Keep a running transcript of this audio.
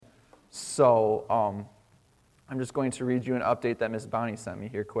So I'm just going to read you an update that Miss Bounty sent me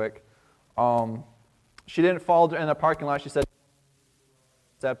here quick. She didn't fall in the parking lot. She said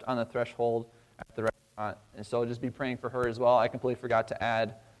stepped on the threshold at the restaurant. And so just be praying for her as well. I completely forgot to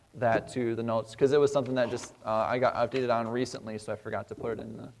add that to the notes because it was something that just I got updated on recently, so I forgot to put it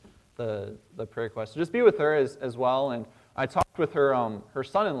in the prayer request. So just be with her as well. And I talked with her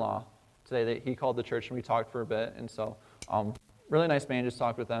son-in-law today. That he called the church and we talked for a bit. And so really nice man. Just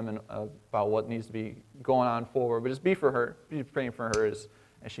talked with them and about what needs to be going on forward. But just be for her. Be praying for her as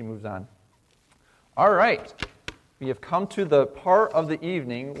she moves on. All right. We have come to the part of the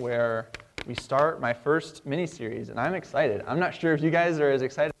evening where we start my first mini-series, and I'm excited. I'm not sure if you guys are as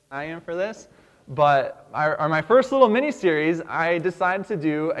excited as I am for this, but my first little mini-series, I decided to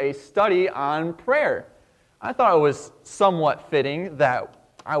do a study on prayer. I thought it was somewhat fitting that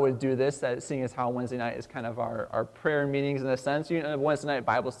I would do this, seeing as how Wednesday night is kind of our prayer meetings in a sense. You know, Wednesday night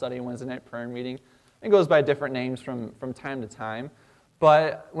Bible study, Wednesday night prayer meeting. It goes by different names from time to time.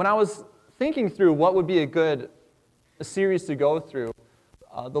 But when I was thinking through what would be a good series to go through,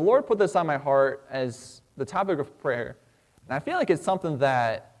 the Lord put this on my heart as the topic of prayer. And I feel like it's something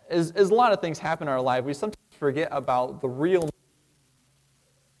that, as a lot of things happen in our life, we sometimes forget about the real,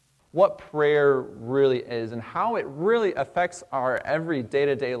 what prayer really is and how it really affects our every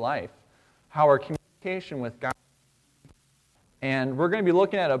day-to-day life, how our communication with God. And we're going to be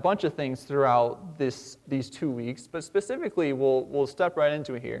looking at a bunch of things throughout these 2 weeks, but specifically we'll step right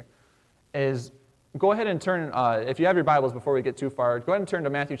into it here, is go ahead and turn, if you have your Bibles before we get too far, go ahead and turn to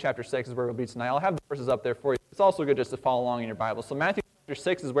Matthew chapter 6 is where we'll be tonight. I'll have the verses up there for you. It's also good just to follow along in your Bible. So Matthew chapter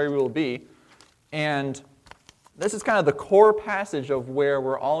 6 is where we will be, and this is kind of the core passage of where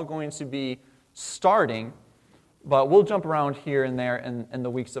we're all going to be starting, but we'll jump around here and there in the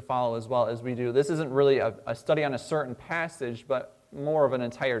weeks to follow as well as we do. This isn't really a study on a certain passage, but more of an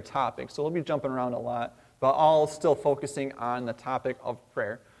entire topic. So we'll be jumping around a lot, but all still focusing on the topic of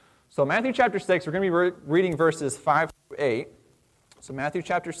prayer. So Matthew chapter 6, we're going to be reading verses 5 through 8. So Matthew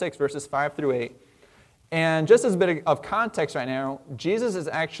chapter 6, verses 5 through 8. And just as a bit of context right now, Jesus is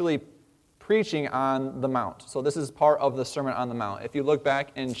actually preaching on the Mount. So this is part of the Sermon on the Mount. If you look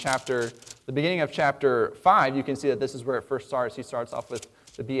back in the beginning of chapter 5, you can see that this is where it first starts. He starts off with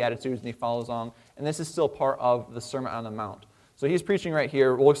the Beatitudes and he follows on. And this is still part of the Sermon on the Mount. So he's preaching right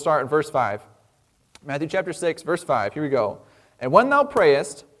here. We'll start in verse 5. Matthew chapter 6, verse 5. Here we go. And when thou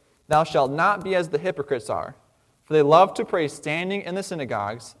prayest, thou shalt not be as the hypocrites are, for they love to pray standing in the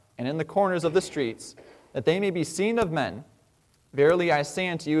synagogues and in the corners of the streets, that they may be seen of men. Verily I say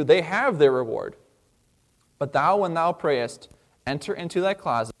unto you, they have their reward. But thou, when thou prayest, enter into thy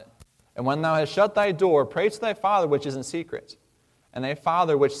closet, and when thou hast shut thy door, pray to thy Father which is in secret. And thy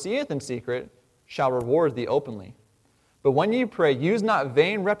Father which seeth in secret shall reward thee openly. But when ye pray, use not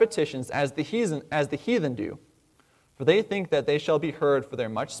vain repetitions as the heathen do, for they think that they shall be heard for their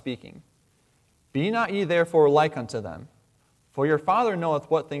much speaking. Be not ye therefore like unto them, for your Father knoweth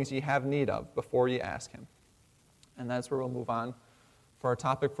what things ye have need of before ye ask him. And that's where we'll move on for our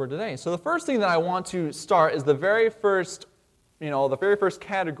topic for today. So the first thing that I want to start is the very first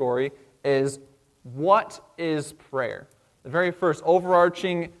category is, what is prayer? The very first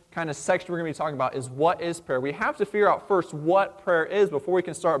overarching kind of section we're going to be talking about is, what is prayer? We have to figure out first what prayer is before we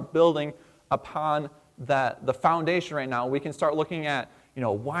can start building upon the foundation right now. We can start looking at,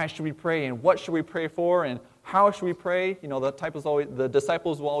 why should we pray and what should we pray for and how should we pray? The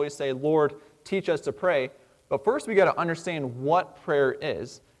disciples will always say, Lord, teach us to pray. But first we got to understand what prayer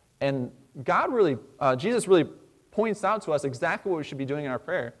is. And Jesus really points out to us exactly what we should be doing in our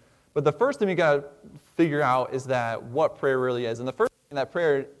prayer. But the first thing we got to figure out is that what prayer really is. And the first thing that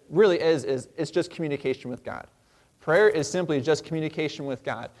prayer really is it's just communication with God. Prayer is simply just communication with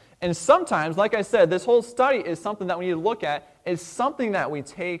God. And sometimes, like I said, this whole study is something that we need to look at. It's something that we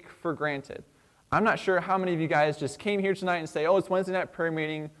take for granted. I'm not sure how many of you guys just came here tonight and say, it's Wednesday night prayer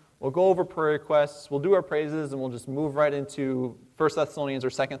meeting. We'll go over prayer requests. We'll do our praises, and we'll just move right into 1 Thessalonians or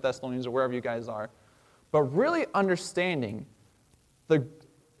 2 Thessalonians or wherever you guys are. But really understanding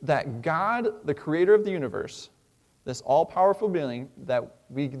that God, the creator of the universe, this all-powerful being that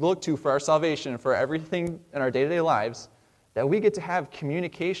we look to for our salvation, for everything in our day-to-day lives, that we get to have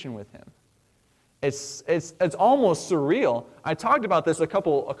communication with him. It's almost surreal. I talked about this a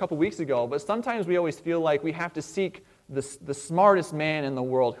couple weeks ago, but sometimes we always feel like we have to seek the smartest man in the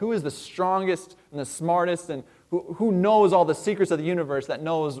world. Who is the strongest and the smartest, and who knows all the secrets of the universe, that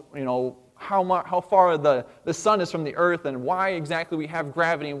knows, how far the sun is from the earth and why exactly we have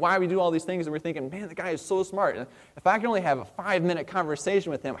gravity and why we do all these things, and we're thinking, man, the guy is so smart. And if I can only have a 5-minute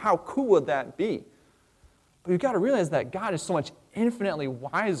conversation with him, how cool would that be? But you've got to realize that God is so much infinitely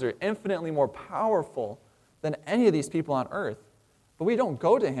wiser, infinitely more powerful than any of these people on earth. But we don't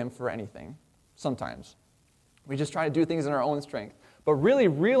go to him for anything sometimes. We just try to do things in our own strength. But really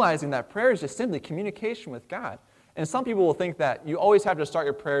realizing that prayer is just simply communication with God. And some people will think that you always have to start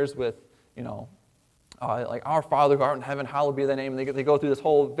your prayers with, like, Our Father who art in heaven, hallowed be thy name. And they go through this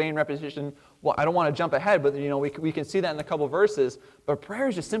whole vain repetition. Well, I don't want to jump ahead, but we can see that in a couple verses. But prayer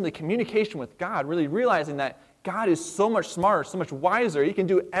is just simply communication with God, really realizing that God is so much smarter, so much wiser. He can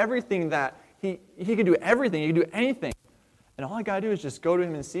do everything that he can do everything. He can do anything. And all I got to do is just go to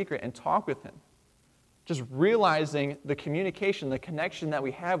him in secret and talk with him. Just realizing the communication, the connection that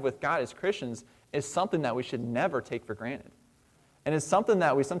we have with God as Christians is something that we should never take for granted. And it's something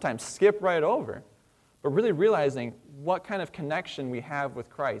that we sometimes skip right over. But really realizing what kind of connection we have with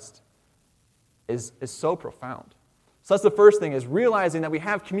Christ is so profound. So that's the first thing, is realizing that we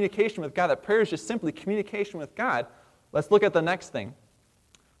have communication with God, that prayer is just simply communication with God. Let's look at the next thing.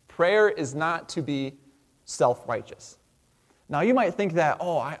 Prayer is not to be self-righteous. Now, you might think that,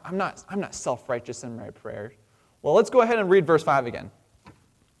 I'm not self-righteous in my prayer. Well, let's go ahead and read verse 5 again.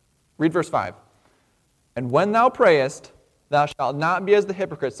 Read verse 5. And when thou prayest, thou shalt not be as the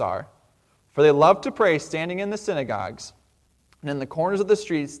hypocrites are, for they love to pray standing in the synagogues and in the corners of the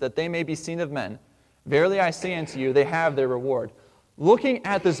streets, that they may be seen of men. Verily I say unto you, they have their reward. Looking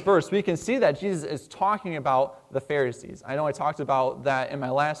at this verse, we can see that Jesus is talking about the Pharisees. I know I talked about that in my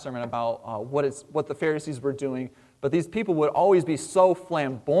last sermon about what the Pharisees were doing. But these people would always be so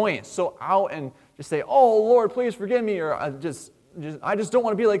flamboyant, so out and just say, "Oh, Lord, please forgive me," or I just don't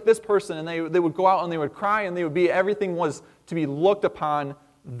want to be like this person. And they would go out and they would cry, and everything was to be looked upon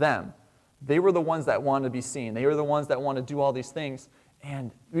them. They were the ones that wanted to be seen. They were the ones that wanted to do all these things.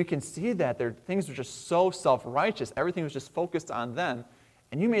 And we can see that their things were just so self-righteous. Everything was just focused on them.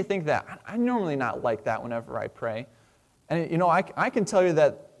 And you may think that, I'm normally not like that whenever I pray. And I can tell you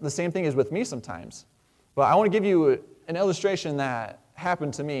that the same thing is with me sometimes. But I want to give you an illustration that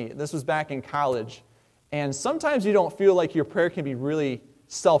happened to me. This was back in college. And sometimes you don't feel like your prayer can be really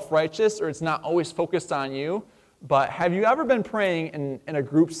self-righteous, or it's not always focused on you. But have you ever been praying in a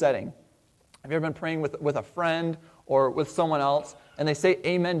group setting? Have you ever been praying with a friend or with someone else, and they say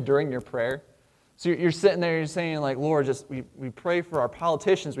amen during your prayer? So you're sitting there, you're saying, like, Lord, we pray for our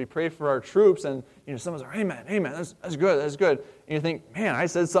politicians, we pray for our troops, and someone's like, amen, that's good. And you think, man, I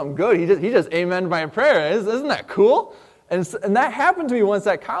said something good. He just amened my prayer. Isn't that cool? And that happened to me once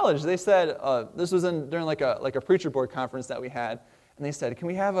at college. They said, this was during like a preacher board conference that we had, and they said, can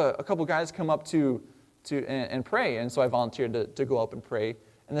we have a couple guys come up and pray? And so I volunteered to go up and pray.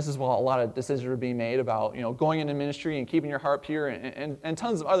 And this is while a lot of decisions were being made about going into ministry and keeping your heart pure and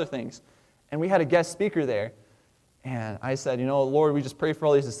tons of other things. And we had a guest speaker there. And I said, Lord, we just pray for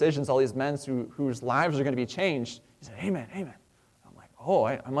all these decisions, all these men whose lives are going to be changed. He said, amen. I'm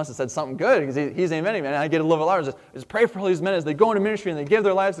like, I must have said something good, because he's amen. And I get a little bit louder. Just pray for all these men as they go into ministry and they give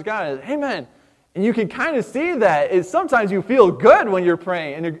their lives to God. And amen. And you can kind of see that sometimes you feel good when you're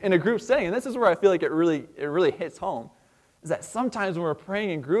praying in a group setting. And this is where I feel like it really hits home. Is that sometimes when we're praying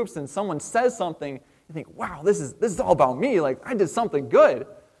in groups and someone says something, you think, wow, this is all about me. Like, I did something good.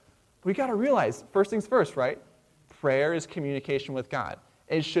 But we got to realize, first things first, right? Prayer is communication with God.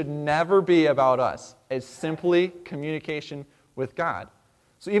 It should never be about us. It's simply communication with God.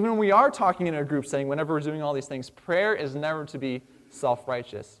 So even when we are talking in a group setting, whenever we're doing all these things, prayer is never to be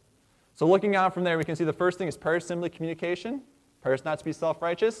self-righteous. So looking on from there, we can see the first thing is prayer is simply communication. Prayer is not to be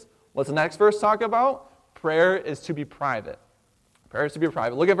self-righteous. What's the next verse talk about? Prayer is to be private. Prayer is to be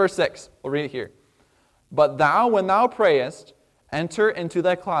private. Look at verse 6. We'll read it here. But thou, when thou prayest, enter into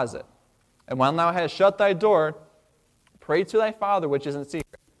thy closet. And when thou hast shut thy door, pray to thy Father which is in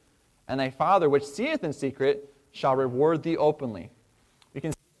secret. And thy Father which seeth in secret shall reward thee openly. We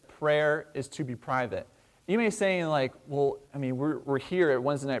can see prayer is to be private. You may say, like, well, we're here at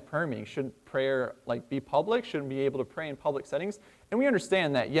Wednesday night prayer meeting. Shouldn't prayer be public? Shouldn't we be able to pray in public settings? And we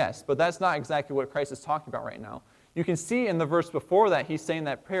understand that, yes, but that's not exactly what Christ is talking about right now. You can see in the verse before that, he's saying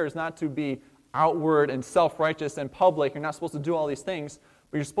that prayer is not to be outward and self-righteous and public. You're not supposed to do all these things,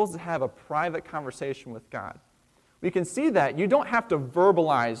 but you're supposed to have a private conversation with God. We can see that you don't have to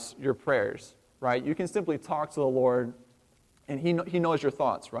verbalize your prayers, right? You can simply talk to the Lord, and He knows your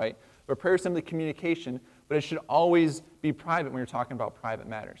thoughts, right? But prayer is simply communication, but it should always be private when you're talking about private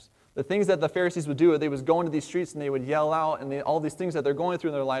matters. The things that the Pharisees would do, they would go into these streets and they would yell out and all these things that they're going through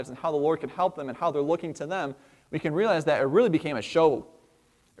in their lives and how the Lord could help them and how they're looking to them. We can realize that it really became a show.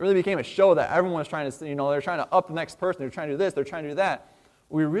 It really became a show that everyone was trying to, they're trying to up the next person. They're trying to do this. They're trying to do that.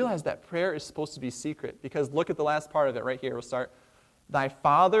 We realize that prayer is supposed to be secret, because look at the last part of it right here. We'll start. Thy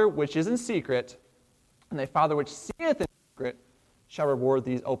Father which is in secret and thy Father which seeth in secret shall reward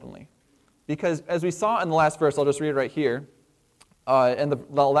thee openly. Because as we saw in the last verse, I'll just read it right here, in the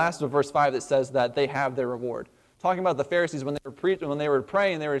last of verse 5 that says that they have their reward. Talking about the Pharisees when they were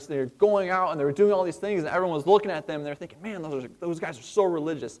praying, they were going out and they were doing all these things, and everyone was looking at them, and they're thinking, man, those guys are so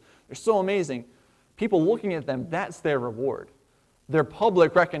religious. They're so amazing. People looking at them, that's their reward. Their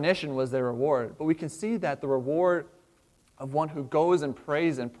public recognition was their reward. But we can see that the reward of one who goes and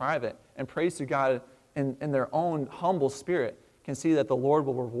prays in private and prays to God in their own humble spirit can see that the Lord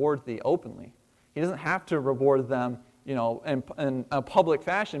will reward thee openly. He doesn't have to reward them, in a public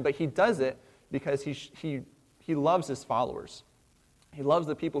fashion, but he does it because he loves his followers. He loves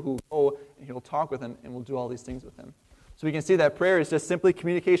the people who go and he'll talk with him and will do all these things with him. So we can see that prayer is just simply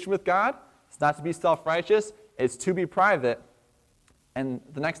communication with God. It's not to be self-righteous. It's to be private. And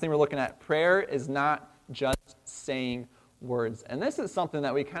the next thing we're looking at, prayer is not just saying words. And this is something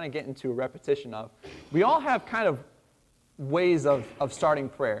that we kind of get into a repetition of. We all have kind of ways of starting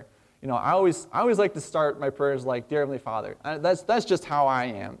prayer. I always like to start my prayers like, Dear Heavenly Father. That's just how I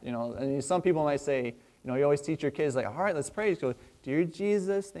am. And some people might say, you always teach your kids, like, all right, let's pray. You go, Dear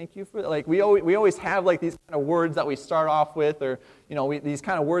Jesus, thank you for, like, we always have, like, these kind of words that we start off with, or, these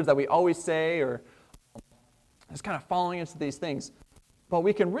kind of words that we always say, or just kind of following into these things. But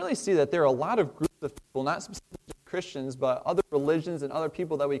we can really see that there are a lot of groups of people, not specifically Christians, but other religions and other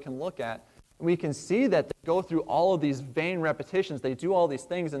people that we can look at. And we can see that they go through all of these vain repetitions. They do all these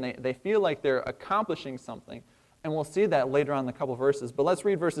things, and they feel like they're accomplishing something. And we'll see that later on in a couple verses. But let's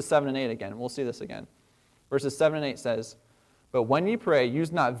read verses 7 and 8 again. We'll see this again. Verses 7 and 8 says, But when ye pray,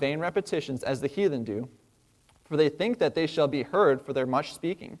 use not vain repetitions as the heathen do, for they think that they shall be heard for their much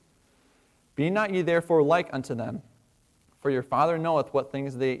speaking. Be not ye therefore like unto them, for your Father knoweth what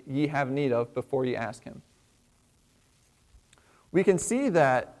things ye have need of before ye ask him. We can see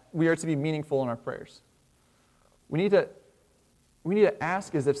that we are to be meaningful in our prayers. We need to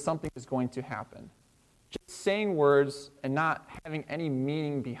ask as if something is going to happen. Just saying words and not having any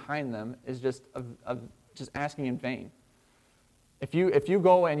meaning behind them is just asking in vain. If you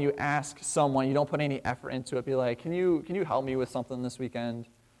go and you ask someone, you don't put any effort into it, be like, can you help me with something this weekend?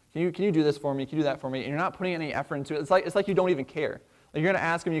 Can you do this for me? Can you do that for me? And you're not putting any effort into it. It's like you don't even care. Like, you're going to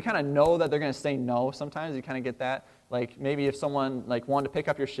ask them, you kind of know that they're going to say no. Sometimes you kind of get that. Like, maybe if someone wanted to pick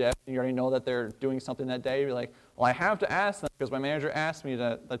up your shift and you already know that they're doing something that day, you're like, well, I have to ask them because my manager asked me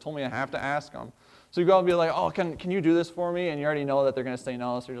they told me I have to ask them. So you go and be like, oh, can you do this for me? And you already know that they're going to say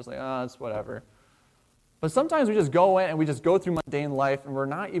no, so you're just like, oh, it's whatever. But sometimes we just go in and we just go through mundane life and we're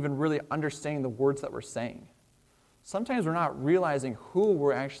not even really understanding the words that we're saying. Sometimes we're not realizing who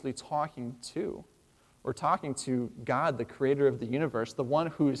we're actually talking to. We're talking to God, the creator of the universe, the one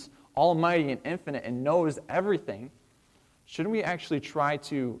who's almighty and infinite and knows everything. Shouldn't we actually try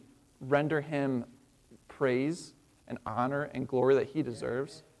to render him praise and honor and glory that he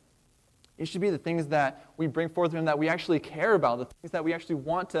deserves? It should be the things that we bring forth to him that we actually care about, the things that we actually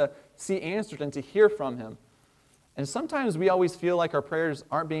want to see answered and to hear from him. And sometimes we always feel like our prayers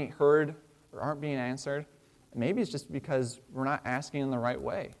aren't being heard or aren't being answered. And maybe it's just because we're not asking in the right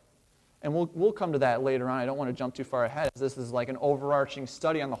way. And we'll come to that later on. I don't want to jump too far ahead, as this is like an overarching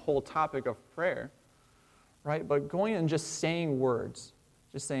study on the whole topic of prayer, right? But going and just saying words,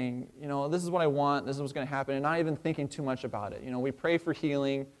 just saying, this is what I want, this is what's going to happen, and not even thinking too much about it. We pray for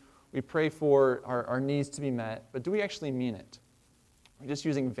healing, we pray for our needs to be met, but do we actually mean it? We're just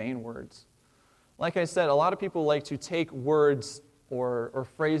using vain words. Like I said, a lot of people like to take words or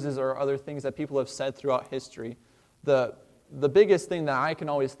phrases or other things that people have said throughout history. The biggest thing that I can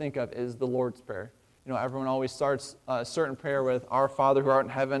always think of is the Lord's Prayer. Everyone always starts a certain prayer with, Our Father who art in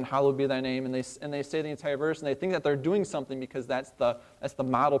heaven, hallowed be thy name, and they say the entire verse, and they think that they're doing something because that's the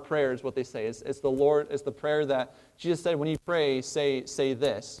model prayer is what they say. It's the prayer that Jesus said, when you pray, say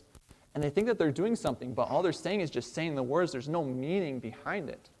this. And they think that they're doing something, but all they're saying is just saying the words. There's no meaning behind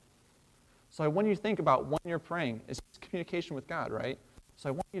it. So when you think about when you're praying, it's communication with God, right? So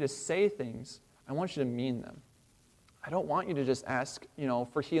I want you to say things. I want you to mean them. I don't want you to just ask,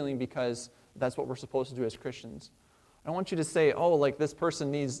 for healing because that's what we're supposed to do as Christians. I want you to say, this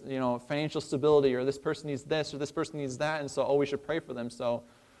person needs, financial stability, or this person needs this, or this person needs that, and so, we should pray for them. So,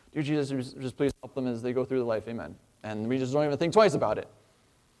 dear Jesus, just please help them as they go through the life, amen. And we just don't even think twice about it.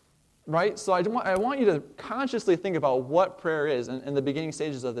 Right? So I want you to consciously think about what prayer is in the beginning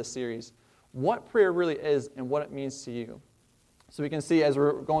stages of this series. What prayer really is and what it means to you. So we can see as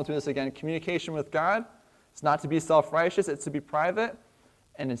we're going through this again, communication with God. It's not to be self-righteous, it's to be private,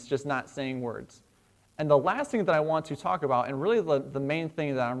 and it's just not saying words. And the last thing that I want to talk about, and really the main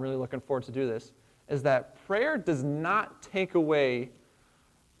thing that I'm really looking forward to do this, is that prayer does not take away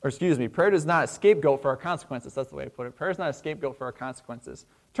prayer does not a scapegoat for our consequences. That's the way I put it. Prayer is not a scapegoat for our consequences.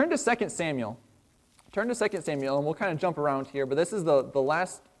 Turn to 2 Samuel. Turn to 2 Samuel, and we'll kind of jump around here, but this is the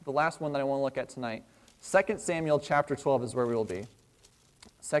last one that I want to look at tonight. 2 Samuel chapter 12 is where we will be.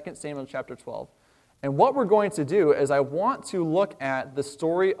 2 Samuel chapter 12. And what we're going to do is I want to look at the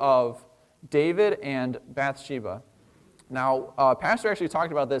story of David and Bathsheba. Now, Pastor actually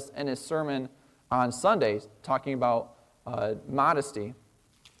talked about this in his sermon on Sunday, talking about modesty.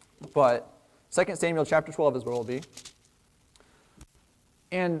 But 2 Samuel chapter 12 is where we'll be.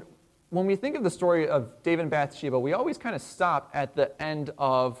 And when we think of the story of David and Bathsheba, we always kind of stop at the end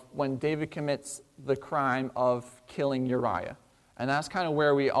of when David commits the crime of killing Uriah. And that's kind of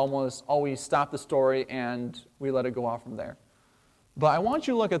where we almost always stop the story and we let it go off from there. But I want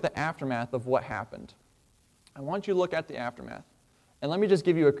you to look at the aftermath of what happened. I want you to look at the aftermath. And let me just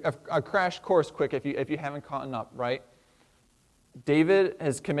give you a crash course quick if you haven't caught up, right? David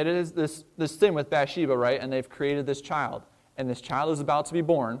has committed this sin with Bathsheba, right? And they've created this child. And this child is about to be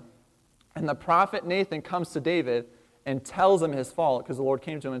born. And the prophet Nathan comes to David and tells him his fault, because the Lord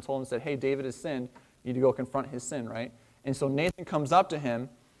came to him and told him, said, hey, David has sinned. You need to go confront his sin, right? And so Nathan comes up to him,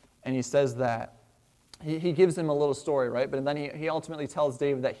 and he says that, he gives him a little story, right? But then he ultimately tells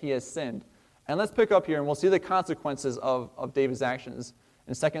David that he has sinned. And let's pick up here, and we'll see the consequences of David's actions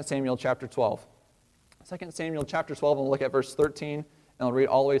in 2 Samuel chapter 12. 2 Samuel chapter 12, and we'll look at verse 13, and I'll read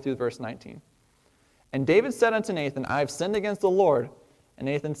all the way through verse 19. And David said unto Nathan, I have sinned against the Lord. And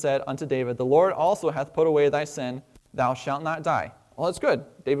Nathan said unto David, the Lord also hath put away thy sin, thou shalt not die. Well, that's good.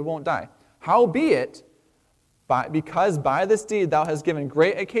 David won't die. Howbeit, because by this deed thou hast given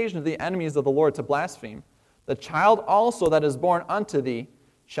great occasion to the enemies of the Lord to blaspheme, the child also that is born unto thee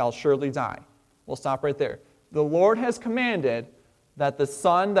shall surely die. We'll stop right there. The Lord has commanded that the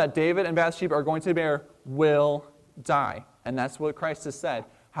son that David and Bathsheba are going to bear will die. And that's what Christ has said.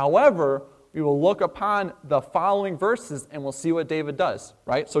 However, we will look upon the following verses and we'll see what David does,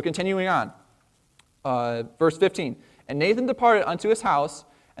 right? So continuing on, verse 15. And Nathan departed unto his house,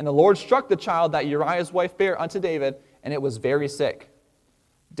 and the Lord struck the child that Uriah's wife bare unto David, and it was very sick.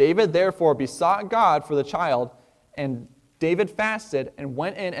 David therefore besought God for the child, and David fasted and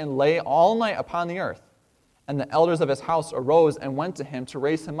went in and lay all night upon the earth. And the elders of his house arose and went to him to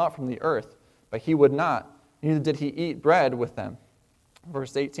raise him up from the earth, but he would not, neither did he eat bread with them.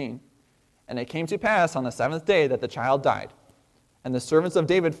 Verse 18. And it came to pass on the 7th day that the child died. And the servants of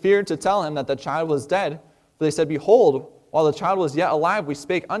David feared to tell him that the child was dead, for they said, behold, while the child was yet alive, we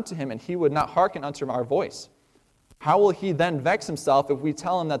spake unto him, and he would not hearken unto our voice. How will he then vex himself if we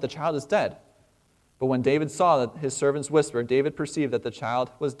tell him that the child is dead? But when David saw that his servants whispered, David perceived that the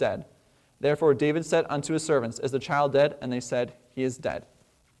child was dead. Therefore David said unto his servants, is the child dead? And they said, he is dead.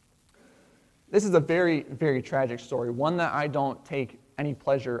 This is a very, very tragic story, one that I don't take any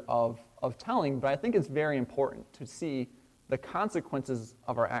pleasure of telling, but I think it's very important to see the consequences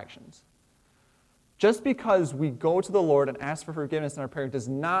of our actions. Just because we go to the Lord and ask for forgiveness in our prayer does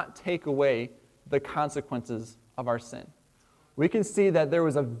not take away the consequences of our sin. We can see that there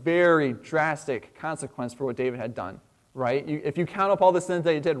was a very drastic consequence for what David had done, right? If you count up all the sins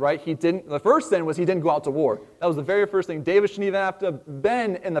that he did, right? The first sin was he didn't go out to war. That was the very first thing. David shouldn't even have to have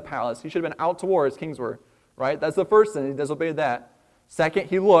been in the palace. He should have been out to war as kings were, right? That's the first sin. He disobeyed that. Second,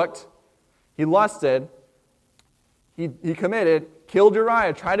 he looked, he lusted, he committed, killed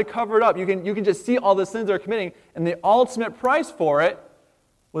Uriah, tried to cover it up. You can just see all the sins they're committing, and the ultimate price for it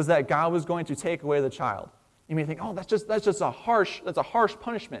was that God was going to take away the child. You may think, oh, that's just a harsh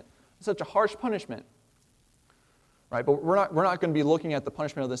punishment. It's such a harsh punishment. Right? But we're not going to be looking at the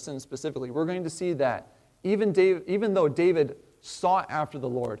punishment of the sin specifically. We're going to see that even though David sought after the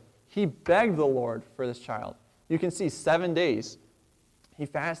Lord, he begged the Lord for this child. You can see 7 days. He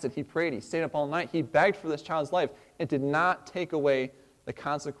fasted, he prayed, he stayed up all night, he begged for this child's life. It did not take away the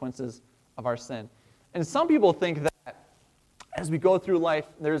consequences of our sin. And some people think that as we go through life,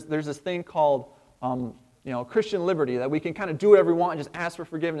 there's this thing called Christian liberty, that we can kind of do whatever we want and just ask for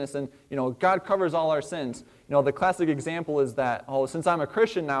forgiveness, and God covers all our sins. The classic example is that, since I'm a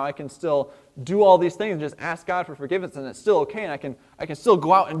Christian now, I can still do all these things and just ask God for forgiveness, and it's still okay, and I can still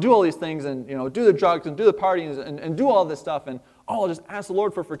go out and do all these things and do the drugs and do the parties and do all this stuff, and I'll just ask the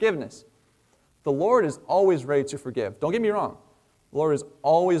Lord for forgiveness. The Lord is always ready to forgive. Don't get me wrong. The Lord is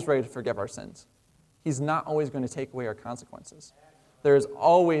always ready to forgive our sins. He's not always going to take away our consequences. There's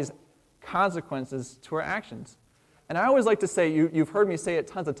always consequences to our actions. And I always like to say, you've heard me say it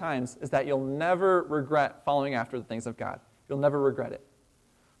tons of times, is that you'll never regret following after the things of God. You'll never regret it.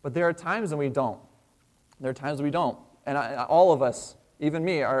 But there are times when we don't. There are times when we don't. And all of us, even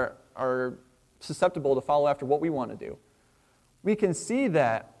me, are susceptible to follow after what we want to do. We can see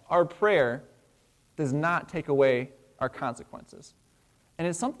that our prayer does not take away our consequences. And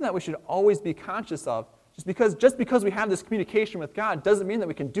it's something that we should always be conscious of. Just because we have this communication with God doesn't mean that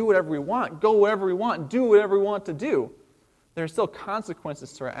we can do whatever we want, go wherever we want, do whatever we want to do. There are still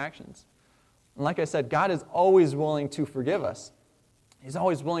consequences to our actions. And like I said, God is always willing to forgive us. He's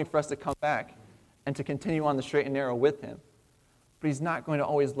always willing for us to come back and to continue on the straight and narrow with Him. But He's not going to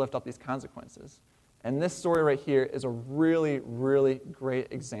always lift up these consequences. And this story right here is a really, really great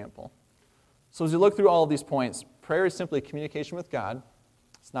example. So as you look through all of these points, prayer is simply communication with God.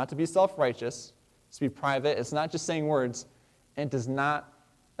 It's not to be self-righteous. It's to be private. It's not just saying words. And it does not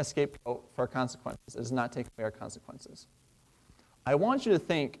escape for our consequences. It does not take away our consequences. I want you to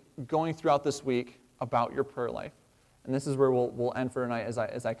think, going throughout this week, about your prayer life. And this is where we'll end for tonight as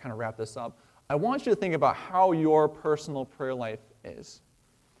I kind of wrap this up. I want you to think about how your personal prayer life is.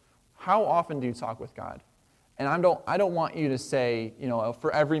 How often do you talk with God? And I don't want you to say,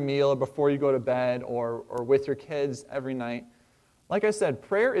 for every meal or before you go to bed or with your kids every night. Like I said,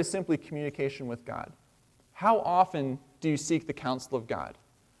 prayer is simply communication with God. How often do you seek the counsel of God?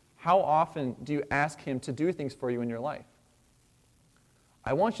 How often do you ask Him to do things for you in your life?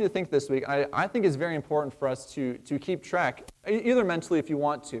 I want you to think this week. I think it's very important for us to keep track, either mentally if you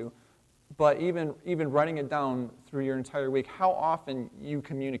want to, but even writing it down through your entire week, how often you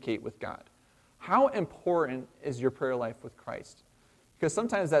communicate with God. How important is your prayer life with Christ? Because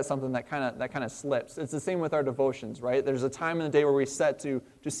sometimes that's something that kind of slips. It's the same with our devotions, right? There's a time in the day where we set to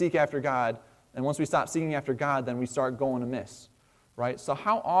seek after God, and once we stop seeking after God, then we start going amiss, right? So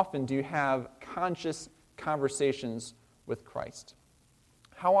how often do you have conscious conversations with Christ?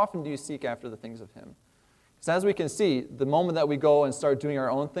 How often do you seek after the things of Him? Because as we can see, the moment that we go and start doing our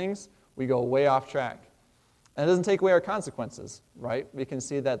own things, we go way off track. And it doesn't take away our consequences, right? We can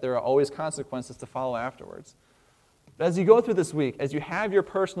see that there are always consequences to follow afterwards. But as you go through this week, as you have your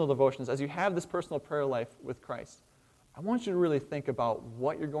personal devotions, as you have this personal prayer life with Christ, I want you to really think about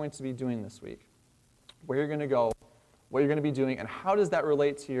what you're going to be doing this week, where you're going to go, what you're going to be doing, and how does that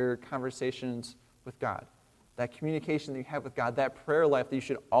relate to your conversations with God? That communication that you have with God, that prayer life that you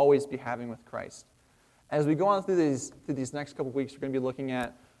should always be having with Christ. As we go on through these next couple of weeks, we're going to be looking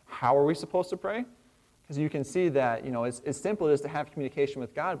at how are we supposed to pray? Because you can see that it's simple just to have communication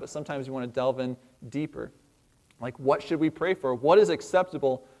with God, but sometimes you want to delve in deeper. Like, what should we pray for? What is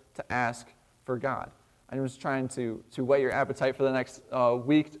acceptable to ask for God? I'm just trying to whet your appetite for the next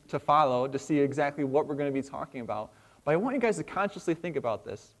week to follow to see exactly what we're going to be talking about. But I want you guys to consciously think about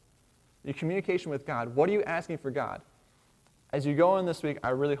this. Your communication with God. What are you asking for God? As you go in this week, I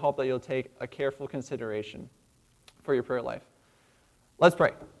really hope that you'll take a careful consideration for your prayer life. Let's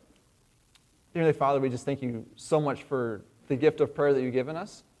pray. Dear Heavenly Father, we just thank you so much for the gift of prayer that you've given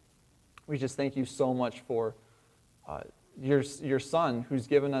us. We just thank you so much for your Son, who's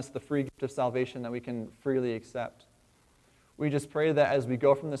given us the free gift of salvation that we can freely accept. We just pray that as we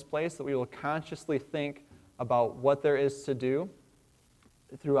go from this place, that we will consciously think about what there is to do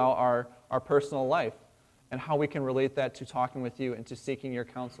throughout our personal life and how we can relate that to talking with you and to seeking your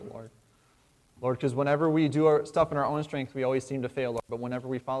counsel, Lord. Lord, because whenever we do our stuff in our own strength, we always seem to fail, Lord. But whenever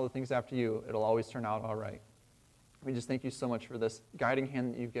we follow things after you, it'll always turn out all right. We just thank you so much for this guiding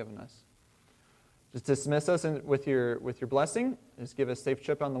hand that you've given us. Just dismiss us with your blessing. Just give us a safe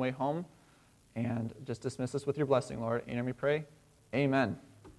trip on the way home. And just dismiss us with your blessing, Lord. In your name we pray. Amen.